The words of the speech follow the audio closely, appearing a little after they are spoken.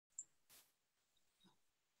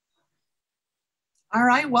All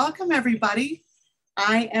right, welcome everybody.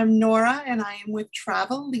 I am Nora and I am with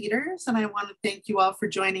Travel Leaders, and I want to thank you all for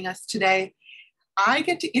joining us today. I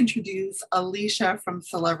get to introduce Alicia from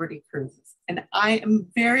Celebrity Cruises, and I am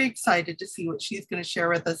very excited to see what she's going to share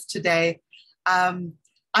with us today. I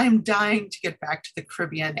am dying to get back to the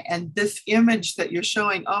Caribbean, and this image that you're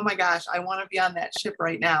showing, oh my gosh, I want to be on that ship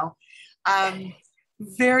right now.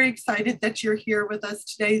 Very excited that you're here with us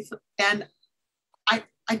today, and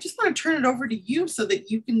I just want to turn it over to you so that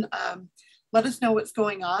you can let us know what's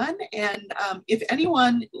going on. And if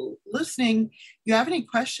anyone listening, you have any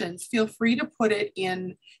questions, feel free to put it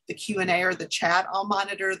in the Q&A or the chat. I'll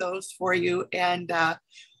monitor those for you. And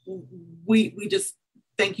we just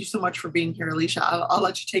thank you so much for being here, Alicia. I'll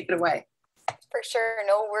let you take it away. For sure,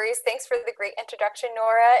 no worries. Thanks for the great introduction,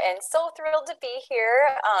 Nora, and so thrilled to be here.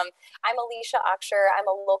 I'm Alicia Aksher. I'm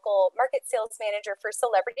a local market sales manager for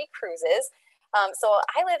Celebrity Cruises. So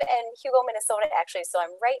I live in Hugo, Minnesota, actually. So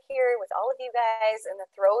I'm right here with all of you guys in the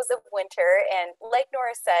throes of winter. And like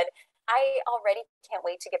Nora said, I already can't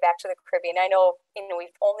wait to get back to the Caribbean. I know,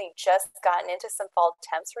 we've only just gotten into some fall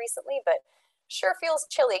temps recently, but sure feels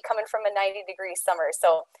chilly coming from a 90-degree summer.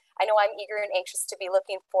 So I know I'm eager and anxious to be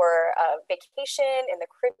looking for a vacation in the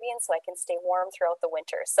Caribbean so I can stay warm throughout the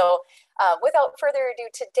winter. So without further ado,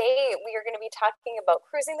 today we are going to be talking about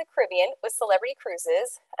cruising the Caribbean with Celebrity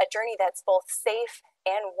Cruises, a journey that's both safe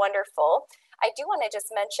and wonderful. I do want to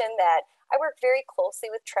just mention that I work very closely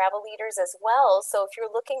with travel leaders as well. So if you're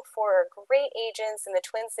looking for great agents in the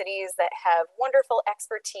Twin Cities that have wonderful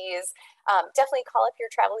expertise, definitely call up your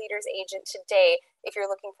travel leaders agent today if you're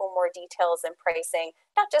looking for more details and pricing,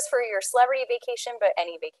 not just for your celebrity vacation, but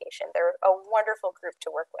any vacation. They're a wonderful group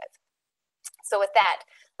to work with. So with that,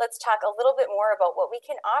 let's talk a little bit more about what we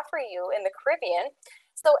can offer you in the Caribbean.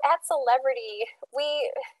 So at Celebrity,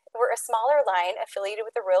 we're a smaller line affiliated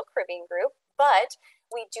with the Royal Caribbean Group, but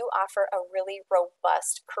we do offer a really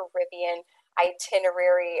robust Caribbean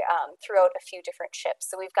itinerary throughout a few different ships.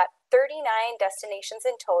 So we've got 39 destinations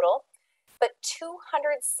in total, but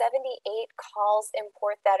 278 calls in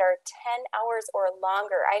port that are 10 hours or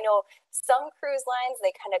longer. I know some cruise lines,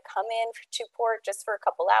 they kind of come in to port just for a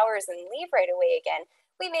couple hours and leave right away again.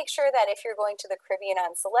 We make sure that if you're going to the Caribbean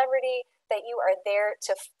on Celebrity, that you are there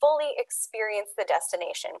to fully experience the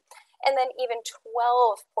destination. And then even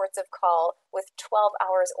 12 ports of call with 12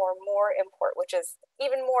 hours or more in port, which is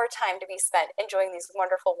even more time to be spent enjoying these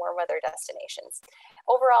wonderful warm weather destinations.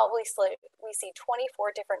 Overall, we see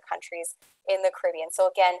 24 different countries in the Caribbean. So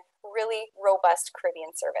again, really robust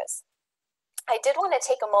Caribbean service. I did want to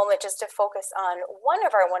take a moment just to focus on one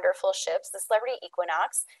of our wonderful ships, the Celebrity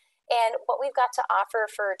Equinox, and what we've got to offer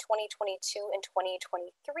for 2022 and 2023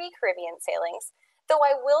 Caribbean sailings. Though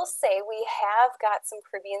I will say we have got some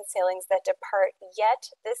Caribbean sailings that depart yet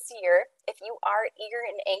this year. If you are eager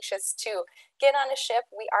and anxious to get on a ship,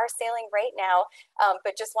 we are sailing right now,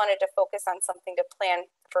 but just wanted to focus on something to plan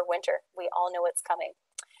for winter. We all know it's coming.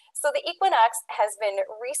 So the Equinox has been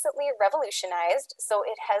recently revolutionized. So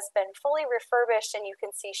it has been fully refurbished, and you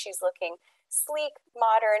can see she's looking sleek,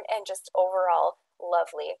 modern, and just overall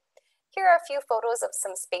lovely. Here are a few photos of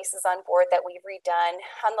some spaces on board that we've redone.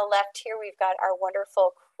 On the left here, we've got our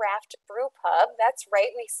wonderful craft brew pub. That's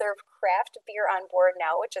right, we serve craft beer on board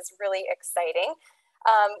now, which is really exciting.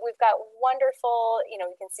 We've got wonderful, you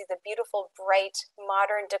can see the beautiful, bright,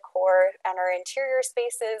 modern decor on our interior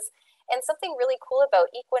spaces. And something really cool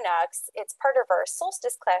about Equinox, it's part of our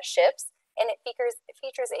Solstice class ships, and it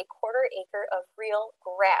features a 1/4 acre of real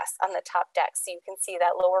grass on the top deck. So you can see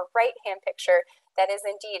that lower right-hand picture. That is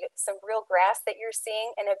indeed some real grass that you're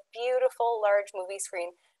seeing, and a beautiful large movie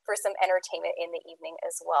screen for some entertainment in the evening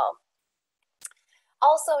as well.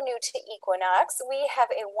 Also new to Equinox, we have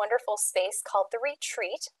a wonderful space called The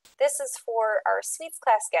Retreat. This is for our suites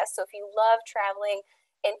class guests. So if you love traveling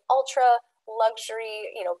in ultra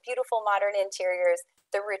luxury, beautiful modern interiors,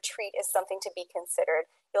 The Retreat is something to be considered.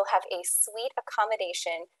 You'll have a suite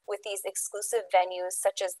accommodation with these exclusive venues,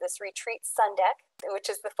 such as this Retreat Sun Deck, which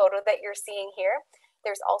is the photo that you're seeing here.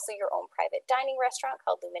 There's also your own private dining restaurant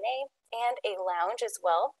called Luminé, and a lounge as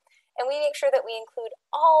well. And we make sure that we include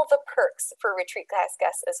all the perks for retreat class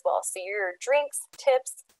guests as well. So your drinks,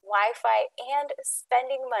 tips, Wi-Fi, and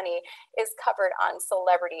spending money is covered on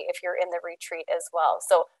Celebrity if you're in the retreat as well.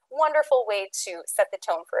 So wonderful way to set the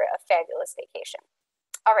tone for a fabulous vacation.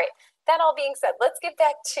 All right, that all being said, let's get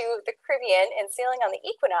back to the Caribbean and sailing on the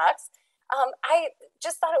Equinox. I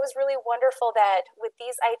just thought it was really wonderful that with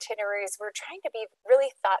these itineraries, we're trying to be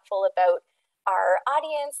really thoughtful about our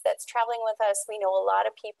audience that's traveling with us. We know a lot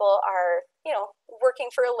of people are,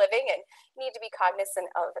 working for a living and need to be cognizant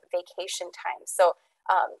of vacation time. So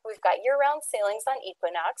We've got year-round sailings on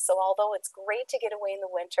Equinox, so although it's great to get away in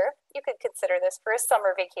the winter, you could consider this for a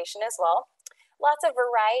summer vacation as well. Lots of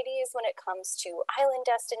varieties when it comes to island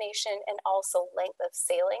destination and also length of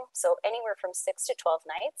sailing, so anywhere from 6 to 12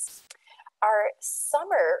 nights. Our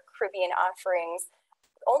summer Caribbean offerings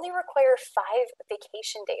only require 5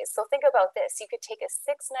 vacation days. So think about this. You could take a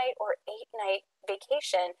 6-night or 8-night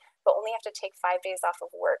vacation, but only have to take 5 days off of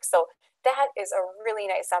work. So that is a really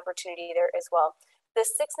nice opportunity there as well. The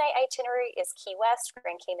 6-night itinerary is Key West,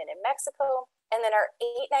 Grand Cayman, and Mexico. And then our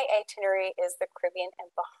 8-night itinerary is the Caribbean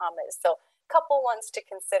and Bahamas. So a couple ones to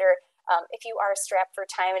consider. If you are strapped for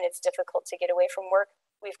time and it's difficult to get away from work,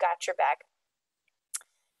 we've got your back.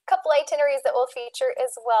 Couple itineraries that we'll feature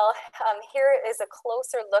as well. Here is a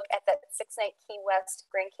closer look at that 6-night Key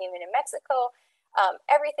West, Grand Cayman, and Mexico.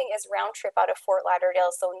 Everything is round trip out of Fort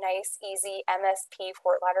Lauderdale, so nice, easy MSP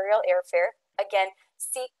Fort Lauderdale airfare. Again,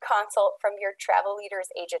 seek consult from your travel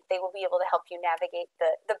leader's agent. They will be able to help you navigate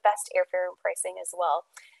the best airfare and pricing as well.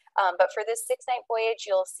 But for this 6-night voyage,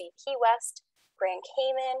 you'll see Key West, Grand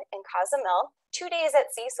Cayman, and Cozumel. 2 days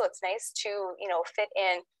at sea, so it's nice to fit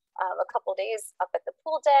in a couple days up at the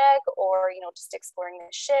pool deck, or just exploring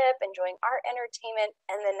the ship, enjoying art entertainment,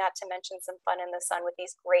 and then not to mention some fun in the sun with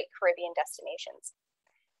these great Caribbean destinations.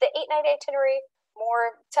 The 8-night itinerary,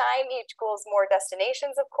 more time equals more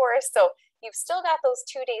destinations, of course. So you've still got those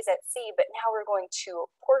 2 days at sea, but now we're going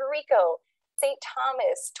to Puerto Rico, St.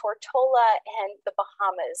 Thomas, Tortola, and the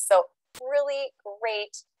Bahamas. So really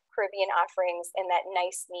great Caribbean offerings in that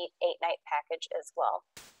nice, neat 8-night package as well.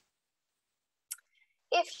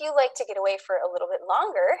 If you like to get away for a little bit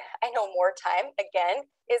longer, I know more time,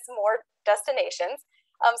 again, is more destinations.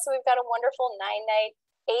 So we've got a wonderful 9-night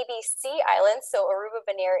ABC island, so Aruba,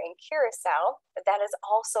 Bonaire, and Curacao. That is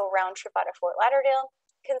also round trip out of Fort Lauderdale.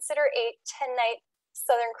 Consider a 10-night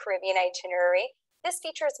Southern Caribbean itinerary. This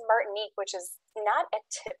features Martinique, which is not a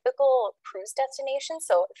typical cruise destination.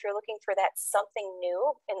 So if you're looking for that something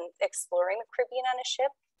new and exploring the Caribbean on a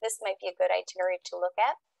ship, this might be a good itinerary to look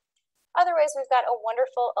at. Otherwise, we've got a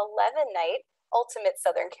wonderful 11-night Ultimate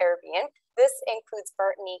Southern Caribbean. This includes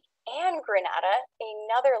Martinique and Grenada,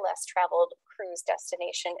 another less traveled cruise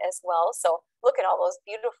destination as well. So look at all those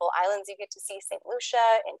beautiful islands. You get to see St.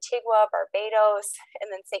 Lucia, Antigua, Barbados,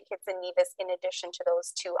 and then St. Kitts and Nevis in addition to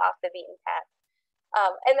those 2 off the beaten path.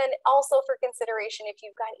 And then also for consideration, if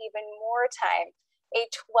you've got even more time,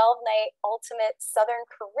 a 12-night Ultimate Southern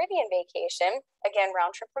Caribbean vacation, again,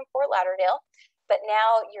 round trip from Fort Lauderdale. But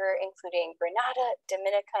now you're including Grenada,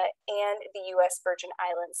 Dominica, and the U.S. Virgin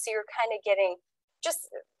Islands. So you're kind of getting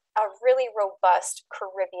just a really robust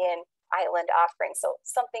Caribbean island offering. So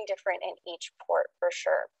something different in each port for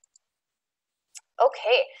sure.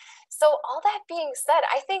 Okay, so all that being said,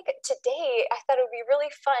 I think today I thought it would be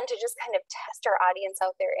really fun to just kind of test our audience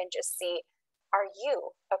out there and just see, are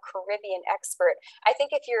you a Caribbean expert? I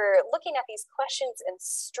think if you're looking at these questions and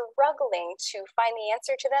struggling to find the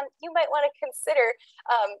answer to them, you might want to consider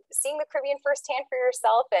seeing the Caribbean firsthand for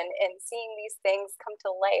yourself and seeing these things come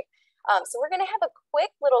to life. So we're going to have a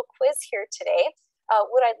quick little quiz here today.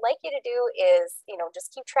 What I'd like you to do is,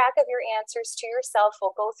 just keep track of your answers to yourself.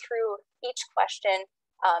 We'll go through each question,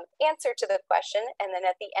 answer to the question, and then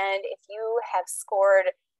at the end, if you have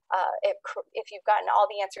scored, if you've gotten all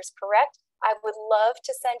the answers correct, I would love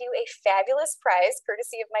to send you a fabulous prize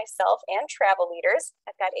courtesy of myself and Travel Leaders.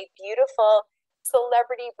 I've got a beautiful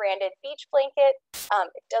celebrity branded beach blanket.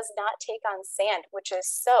 It does not take on sand, which is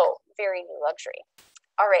so very new luxury.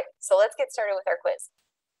 All right, so let's get started with our quiz.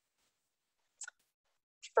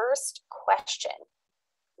 First question,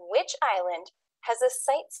 which island has a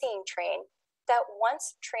sightseeing train that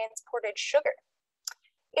once transported sugar?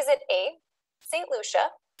 Is it A, St.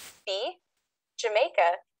 Lucia, B,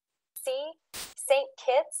 Jamaica, C, St.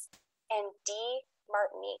 Kitts, and D,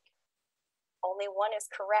 Martinique? Only one is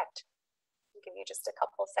correct. I'll give you just a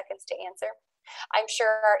couple seconds to answer. I'm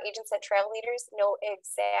sure our agents at Travel Leaders know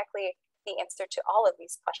exactly the answer to all of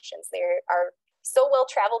these questions. They are so well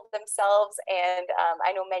traveled themselves, and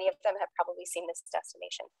I know many of them have probably seen this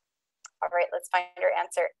destination. All right, let's find our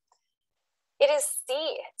answer. It is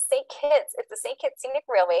C, St. Kitts. It's the St. Kitts Scenic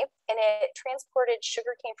Railway, and it transported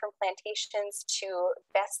sugarcane from plantations to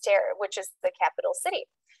Basseterre, which is the capital city.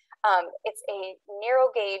 It's a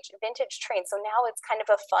narrow gauge vintage train, so now it's kind of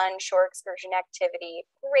a fun shore excursion activity,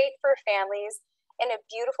 great for families, and a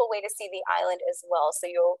beautiful way to see the island as well. So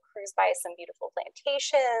you'll cruise by some beautiful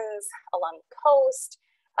plantations along the coast.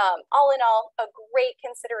 All in all, a great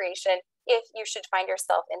consideration if you should find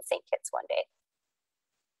yourself in St. Kitts one day.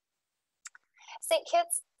 St.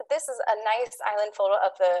 Kitts, this is a nice island photo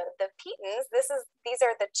of the Petons. These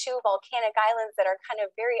are the two volcanic islands that are kind of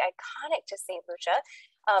very iconic to St. Lucia.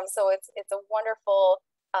 So it's a wonderful,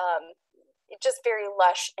 just very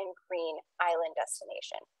lush and green island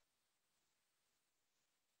destination.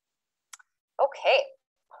 Okay,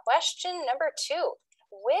 question number 2.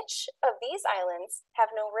 Which of these islands have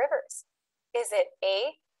no rivers? Is it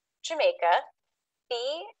A, Jamaica, B,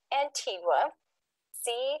 Antigua,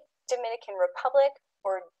 C, Dominican Republic,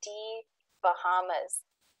 or D, Bahamas?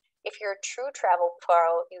 If you're a true travel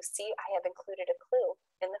pro, you see I have included a clue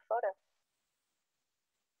in the photo.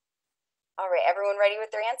 All right, everyone ready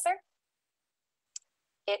with their answer?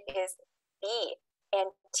 It is B.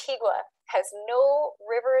 Antigua has no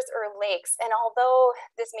rivers or lakes, and although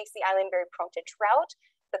this makes the island very prone to drought,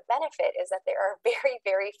 the benefit is that there are very,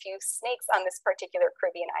 very few snakes on this particular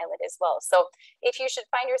Caribbean island as well. So if you should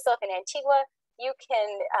find yourself in Antigua, you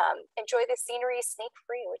can enjoy the scenery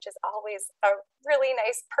snake-free, which is always a really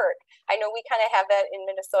nice perk. I know we kind of have that in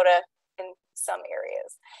Minnesota in some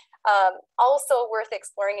areas. Also worth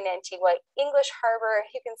exploring in Antigua, English Harbor.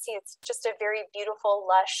 You can see it's just a very beautiful,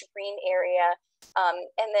 lush green area.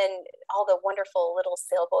 And then all the wonderful little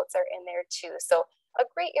sailboats are in there too. So a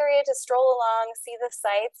great area to stroll along, see the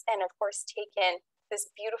sights, and of course, take in this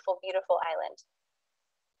beautiful, beautiful island.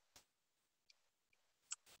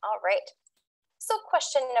 All right. So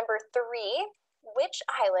question number 3, which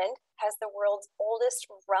island has the world's oldest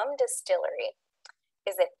rum distillery?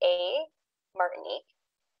 Is it A, Martinique,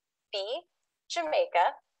 B,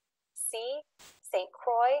 Jamaica, C, St.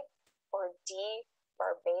 Croix, or D,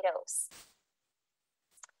 Barbados?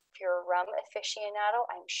 If you're a rum aficionado,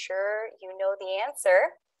 I'm sure you know the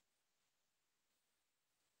answer.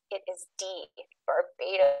 It is D,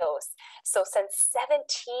 Barbados. So since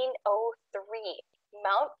 1703,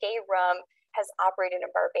 Mount Gay Rum has operated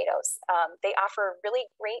in Barbados. They offer a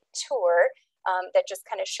really great tour that just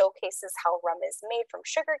kind of showcases how rum is made from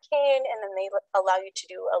sugarcane, and then they allow you to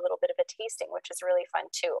do a little bit of a tasting, which is really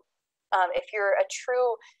fun too. If you're a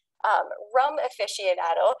true rum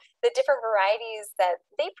aficionado, the different varieties that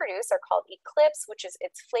they produce are called Eclipse, which is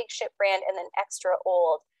its flagship brand, and then Extra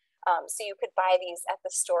Old. So you could buy these at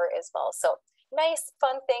the store as well. So nice,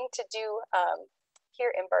 fun thing to do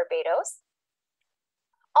here in Barbados.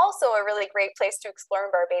 Also, a really great place to explore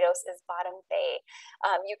in Barbados is Bottom Bay.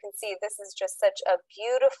 You can see this is just such a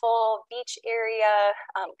beautiful beach area,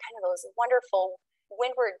 kind of those wonderful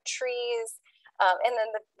windward trees, and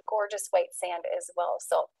then the gorgeous white sand as well.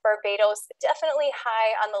 So Barbados, definitely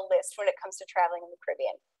high on the list when it comes to traveling in the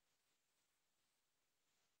Caribbean.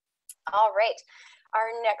 All right, our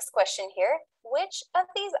next question here. Which of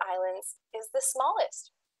these islands is the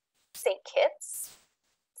smallest? St. Kitts,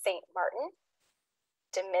 St. Martin,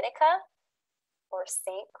 Dominica, or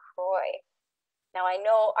St. Croix? Now I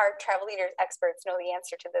know our travel leaders experts know the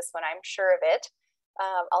answer to this one, I'm sure of it.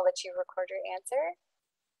 I'll let you record your answer.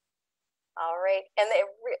 All right, and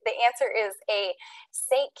the answer is A,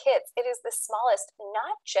 St. Kitts. It is the smallest,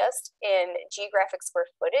 not just in geographic square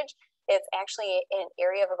footage, it's actually an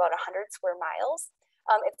area of about 100 square miles.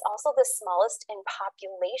 It's also the smallest in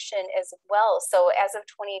population as well. So as of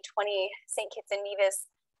 2020, St. Kitts and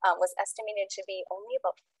Nevis was estimated to be only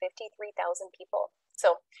about 53,000 people.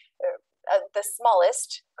 So the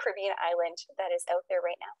smallest Caribbean island that is out there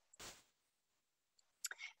right now.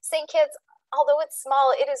 St. Kitts, although it's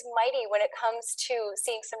small, it is mighty when it comes to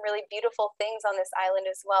seeing some really beautiful things on this island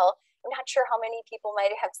as well. I'm not sure how many people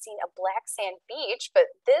might have seen a black sand beach, but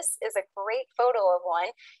this is a great photo of one.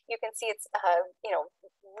 You can see it's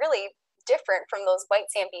really different from those white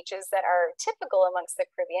sand beaches that are typical amongst the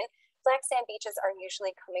Caribbean. Black sand beaches are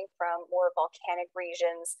usually coming from more volcanic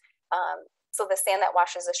regions. So the sand that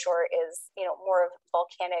washes ashore is, more of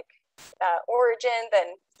volcanic origin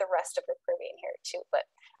than the rest of the Caribbean here too, but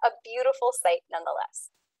a beautiful sight nonetheless.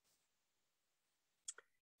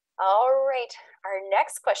 All right, our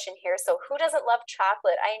next question here. So who doesn't love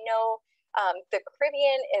chocolate? I know the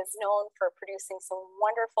Caribbean is known for producing some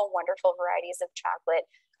wonderful, wonderful varieties of chocolate.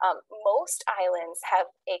 Most islands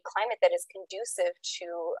have a climate that is conducive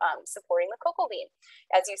to supporting the cocoa bean,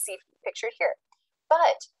 as you see pictured here.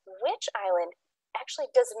 But which island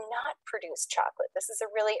actually does not produce chocolate? This is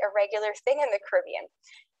a really irregular thing in the Caribbean.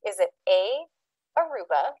 Is it A,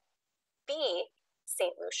 Aruba, B,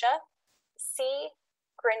 St. Lucia, C,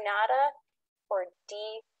 Grenada, or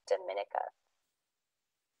D, Dominica?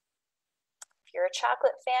 If you're a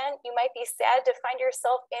chocolate fan, you might be sad to find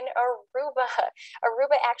yourself in Aruba.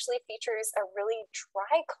 Aruba actually features a really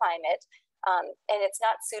dry climate, and it's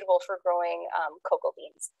not suitable for growing cocoa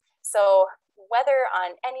beans. So whether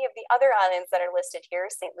on any of the other islands that are listed here,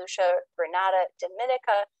 St. Lucia, Grenada,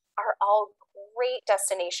 Dominica, are all great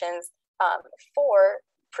destinations for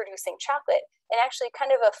producing chocolate. And actually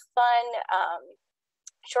kind of a fun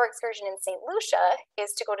shore excursion in St. Lucia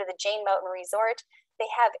is to go to the Jane Mountain Resort. They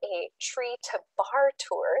have a tree to bar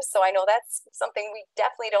tour. So I know that's something we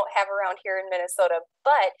definitely don't have around here in Minnesota,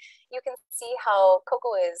 but you can see how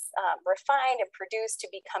cocoa is refined and produced to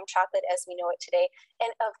become chocolate as we know it today.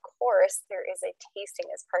 And of course, there is a tasting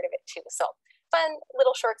as part of it too. So fun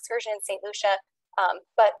little shore excursion in St. Lucia.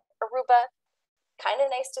 But Aruba, kind of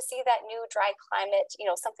nice to see that new dry climate,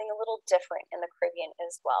 something a little different in the Caribbean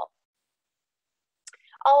as well.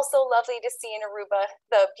 Also lovely to see in Aruba,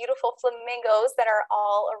 the beautiful flamingos that are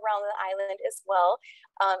all around the island as well.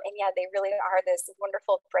 And yeah, they really are this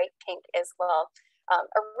wonderful bright pink as well.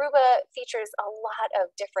 Aruba features a lot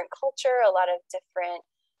of different culture, a lot of different,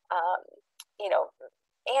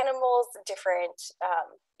 animals, different,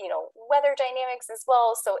 weather dynamics as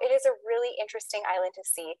well. So it is a really interesting island to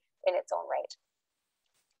see in its own right.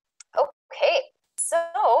 Okay, so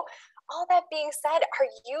all that being said,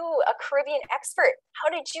 are you a Caribbean expert?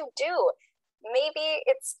 How did you do? Maybe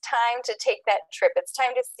it's time to take that trip. It's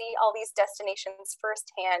time to see all these destinations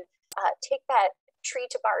firsthand. Take that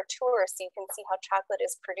tree to bar tour so you can see how chocolate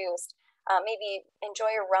is produced. Maybe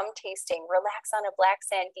enjoy a rum tasting, relax on a black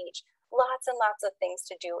sand beach. Lots and lots of things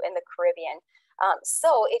to do in the Caribbean.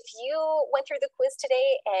 So if you went through the quiz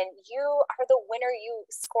today and you are the winner, you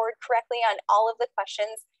scored correctly on all of the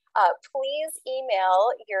questions, please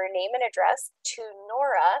email your name and address to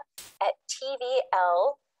Nora at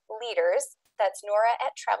TVL Leaders. That's Nora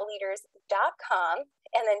at travelleaders.com.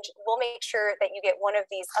 And then we'll make sure that you get one of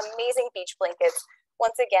these amazing beach blankets.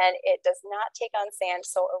 Once again, it does not take on sand,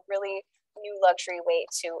 so a really new luxury way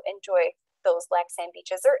to enjoy those black sand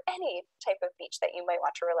beaches or any type of beach that you might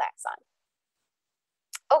want to relax on.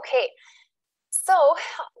 Okay. So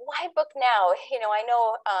why book now? I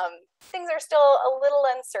know things are still a little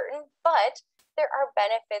uncertain, but there are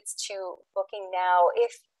benefits to booking now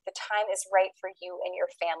if the time is right for you and your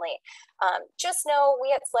family. Just know we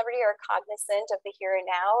at Celebrity are cognizant of the here and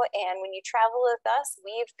now, and when you travel with us,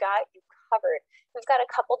 we've got you covered. We've got a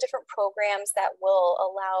couple different programs that will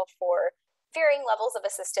allow for varying levels of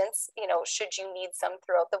assistance, should you need some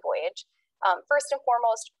throughout the voyage. First and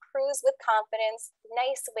foremost, cruise with confidence,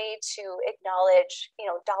 nice way to acknowledge,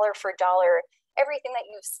 dollar for dollar, everything that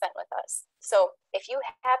you've spent with us. So if you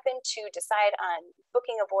happen to decide on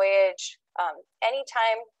booking a voyage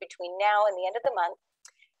anytime between now and the end of the month,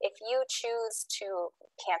 if you choose to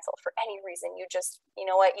cancel for any reason, you just, you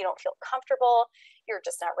don't feel comfortable, you're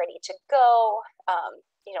just not ready to go,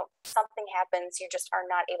 something happens, you just are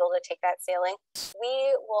not able to take that sailing,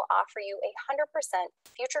 we will offer you 100%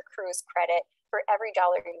 future cruise credit for every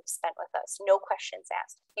dollar you've spent with us. No questions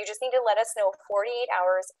asked. You just need to let us know 48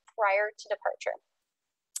 hours prior to departure.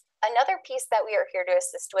 Another piece that we are here to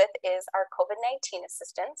assist with is our COVID-19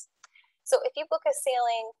 assistance. So if you book a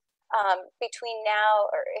sailing between now,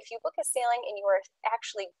 or if you book a sailing and you are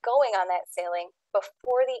actually going on that sailing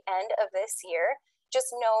before the end of this year,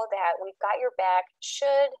 just know that we've got your back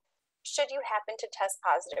should you happen to test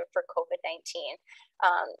positive for COVID-19.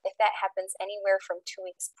 If that happens anywhere from 2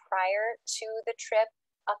 weeks prior to the trip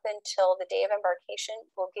up until the day of embarkation,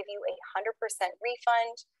 we'll give you 100%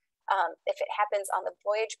 refund. If it happens on the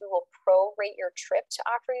voyage, we will prorate your trip to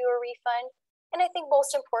offer you a refund. And I think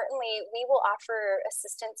most importantly, we will offer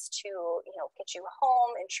assistance to, get you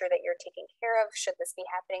home, ensure that you're taken care of should this be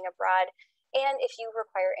happening abroad. And if you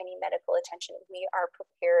require any medical attention, we are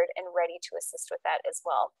prepared and ready to assist with that as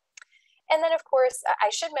well. And then, of course,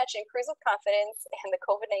 I should mention Cruise with Confidence and the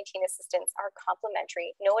COVID-19 assistance are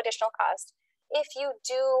complimentary, no additional cost. If you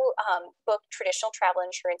do book traditional travel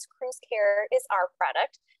insurance, Cruise Care is our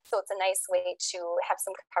product. So it's a nice way to have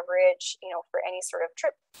some coverage, for any sort of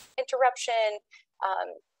trip interruption,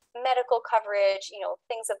 medical coverage,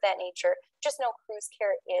 things of that nature. Just know Cruise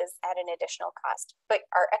Care is at an additional cost, but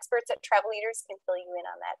our experts at Travel Leaders can fill you in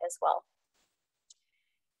on that as well.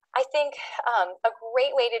 I think a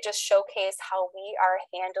great way to just showcase how we are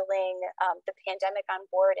handling the pandemic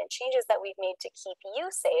on board and changes that we've made to keep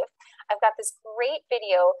you safe, I've got this great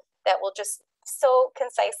video that will just so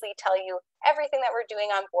concisely tell you everything that we're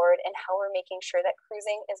doing on board and how we're making sure that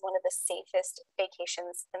cruising is one of the safest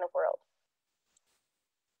vacations in the world.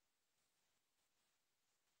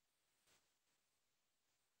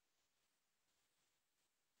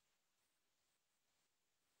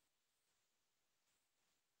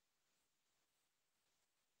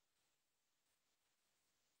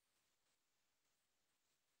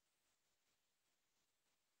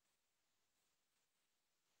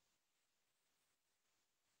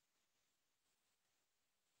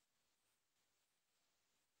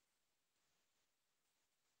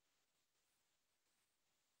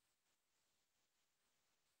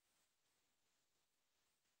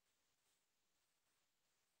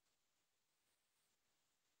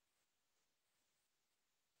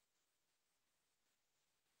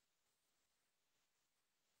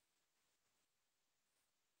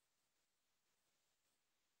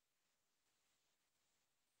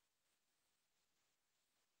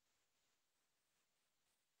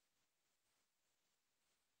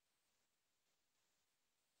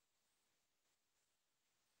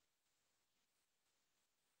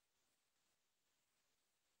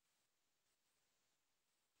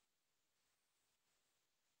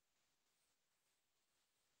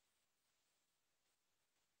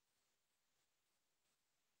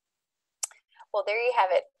 Well, there you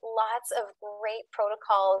have it. Lots of great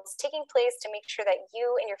protocols taking place to make sure that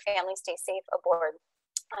you and your family stay safe aboard.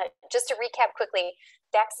 Just to recap quickly,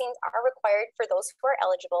 vaccines are required for those who are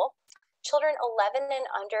eligible. Children 11 and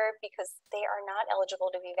under, because they are not eligible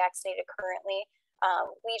to be vaccinated currently,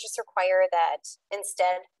 we just require that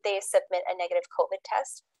instead they submit a negative COVID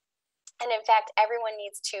test. And in fact, everyone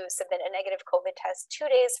needs to submit a negative COVID test 2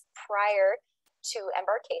 days prior to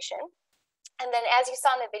embarkation. And then as you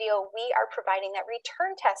saw in the video, we are providing that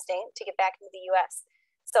return testing to get back into the US.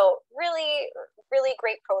 So really, really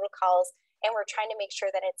great protocols. And we're trying to make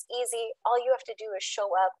sure that it's easy. All you have to do is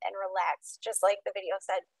show up and relax, just like the video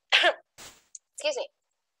said. Excuse me.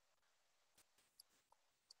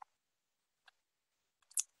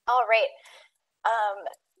 All right.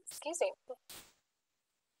 Excuse me.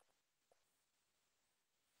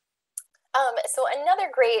 So another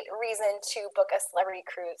great reason to book a celebrity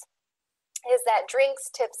cruise is that drinks,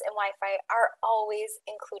 tips, and Wi-Fi are always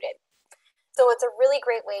included. So it's a really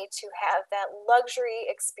great way to have that luxury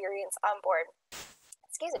experience on board.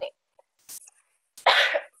 Excuse me.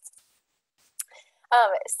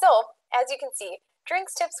 So as you can see,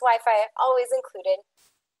 drinks, tips, Wi-Fi always included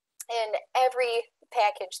in every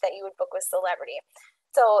package that you would book with Celebrity.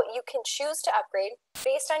 So you can choose to upgrade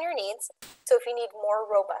based on your needs. So if you need more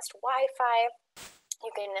robust Wi-Fi,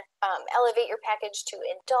 you can elevate your package to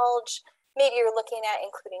indulge. Maybe you're looking at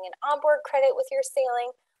including an onboard credit with your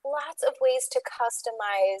sailing. Lots of ways to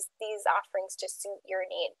customize these offerings to suit your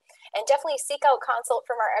need. And definitely seek out consult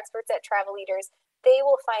from our experts at Travel Leaders. They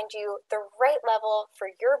will find you the right level for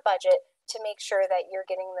your budget to make sure that you're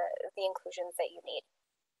getting the inclusions that you need.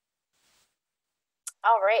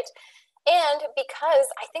 All right. And because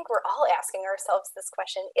I think we're all asking ourselves this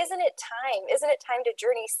question, isn't it time? Isn't it time to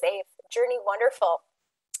journey safe, journey wonderful?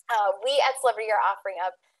 We at Celebrity are offering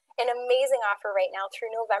up an amazing offer right now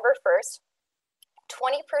through November 1st,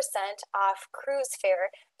 20% off cruise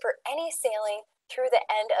fare for any sailing through the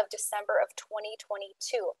end of December of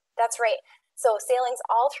 2022. That's right. So sailings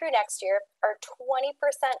all through next year are 20%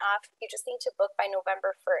 off. You just need to book by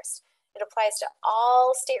November 1st. It applies to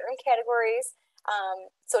all stateroom categories.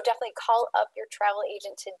 So definitely call up your travel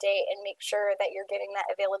agent today and make sure that you're getting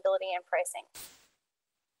that availability and pricing.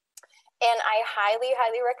 And I highly,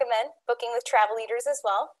 highly recommend booking with Travel Leaders as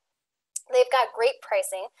well. They've got great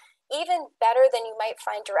pricing, even better than you might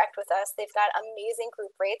find direct with us. They've got amazing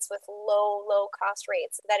group rates with low, low cost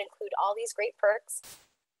rates that include all these great perks.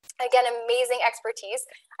 Again, amazing expertise.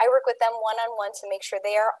 I work with them one-on-one to make sure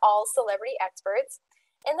they are all celebrity experts.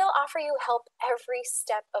 And they'll offer you help every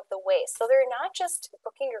step of the way. So they're not just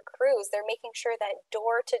booking your cruise, they're making sure that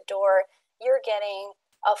door to door, you're getting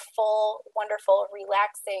a full, wonderful,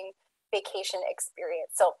 relaxing vacation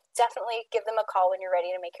experience. So definitely give them a call when you're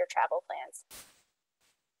ready to make your travel plans.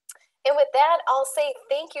 And with that, I'll say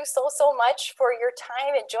thank you so, so much for your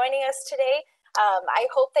time and joining us today. I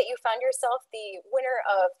hope that you found yourself the winner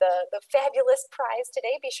of the fabulous prize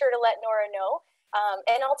today. Be sure to let Nora know.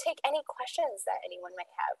 And I'll take any questions that anyone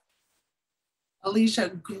might have. Alicia,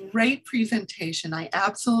 great presentation. I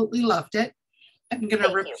absolutely loved it. I'm going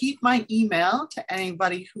to repeat my email to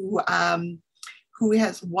anybody who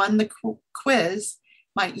has won the quiz.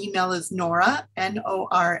 My email is Nora,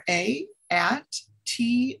 N-O-R-A,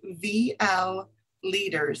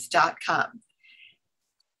 @tvlleaders.com.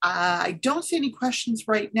 I don't see any questions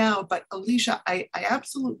right now, but Alicia, I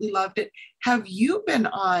absolutely loved it. Have you been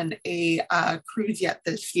on a cruise yet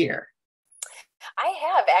this year? I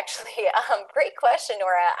have actually. Great question,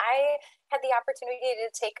 Nora. I had the opportunity to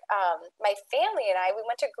take my family and we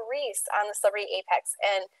went to Greece on the Celebrity Apex,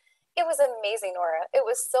 and it was amazing, Nora. It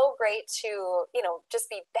was so great to, just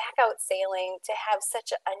be back out sailing, to have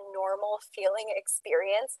such a normal feeling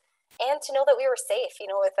experience, and to know that we were safe,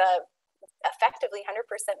 with a effectively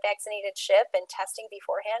 100% vaccinated ship and testing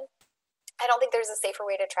beforehand. I don't think there's a safer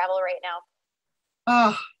way to travel right now.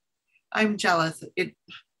 Oh, I'm jealous. It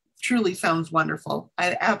truly sounds wonderful.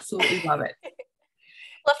 I absolutely love it.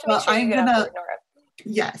 Love to make sure you get on board, Nora.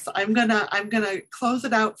 Yes, I'm gonna close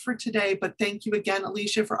it out for today, but thank you again,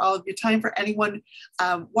 Alicia, for all of your time. For anyone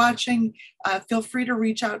watching, feel free to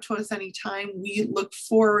reach out to us anytime. We look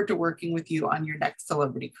forward to working with you on your next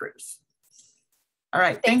celebrity cruise. All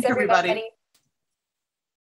right, thanks everybody.